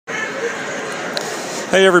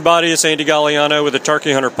Hey everybody, it's Andy Galliano with the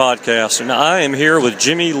Turkey Hunter Podcast, and I am here with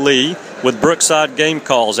Jimmy Lee with Brookside Game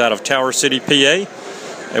Calls out of Tower City, PA,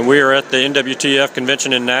 and we are at the NWTF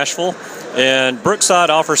convention in Nashville. And Brookside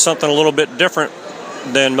offers something a little bit different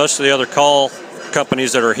than most of the other call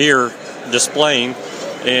companies that are here displaying,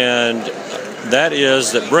 and that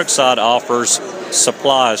is that Brookside offers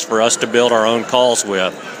supplies for us to build our own calls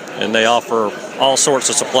with, and they offer all sorts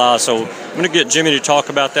of supplies. So I'm going to get Jimmy to talk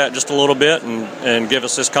about that just a little bit and give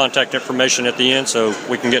us his contact information at the end so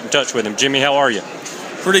we can get in touch with him. Jimmy, how are you?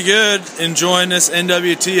 Pretty good. Enjoying this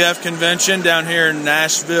NWTF convention down here in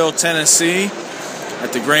Nashville, Tennessee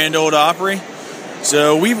at the Grand Ole Opry.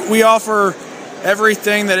 So we offer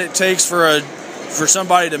everything that it takes for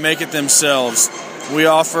somebody to make it themselves. We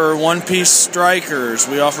offer one-piece strikers.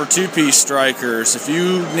 We offer two-piece strikers. If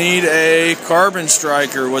you need a carbon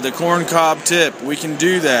striker with a corncob tip, we can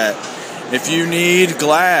do that. If you need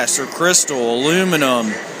glass or crystal,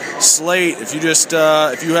 aluminum, slate, if you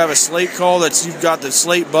have a slate call that you've got the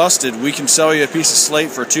slate busted, we can sell you a piece of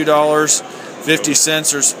slate for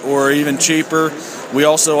 $2.50 or even cheaper. We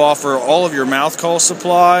also offer all of your mouth call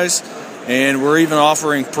supplies, and we're even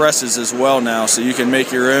offering presses as well now, so you can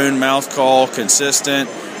make your own mouth call consistent.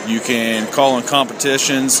 You can call in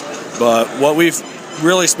competitions, but what we've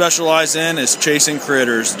really specialized in is chasing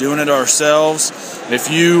critters, doing it ourselves. If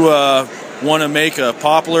you want to make a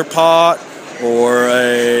poplar pot or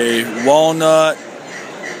a walnut,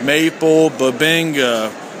 maple, babinga,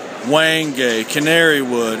 wangay, canary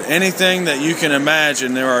wood, anything that you can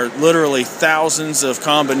imagine, there are literally thousands of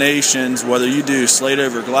combinations, whether you do slate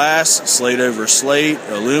over glass, slate over slate,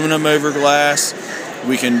 aluminum over glass.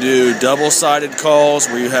 We can do double-sided calls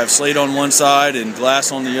where you have slate on one side and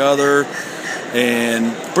glass on the other,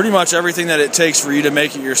 and pretty much everything that it takes for you to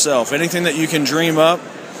make it yourself. Anything that you can dream up,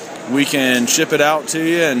 we can ship it out to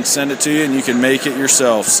you and send it to you, and you can make it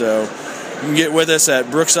yourself. So you can get with us at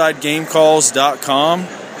brooksidegamecalls.com.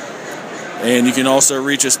 And you can also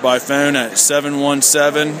reach us by phone at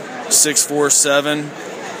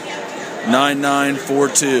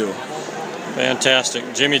 717-647-9942.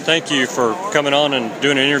 Fantastic. Jimmy, thank you for coming on and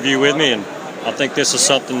doing an interview with me, and I think this is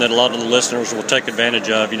something that a lot of the listeners will take advantage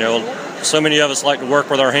of. You know, so many of us like to work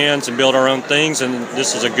with our hands and build our own things, and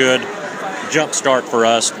this is a good jump start for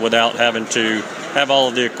us without having to have all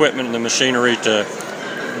of the equipment and the machinery to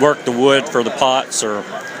work the wood for the pots or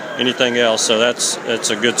anything else. So it's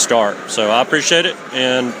a good start. So I appreciate it,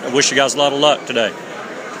 and I wish you guys a lot of luck today.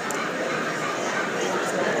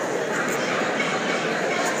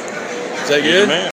 Is that good?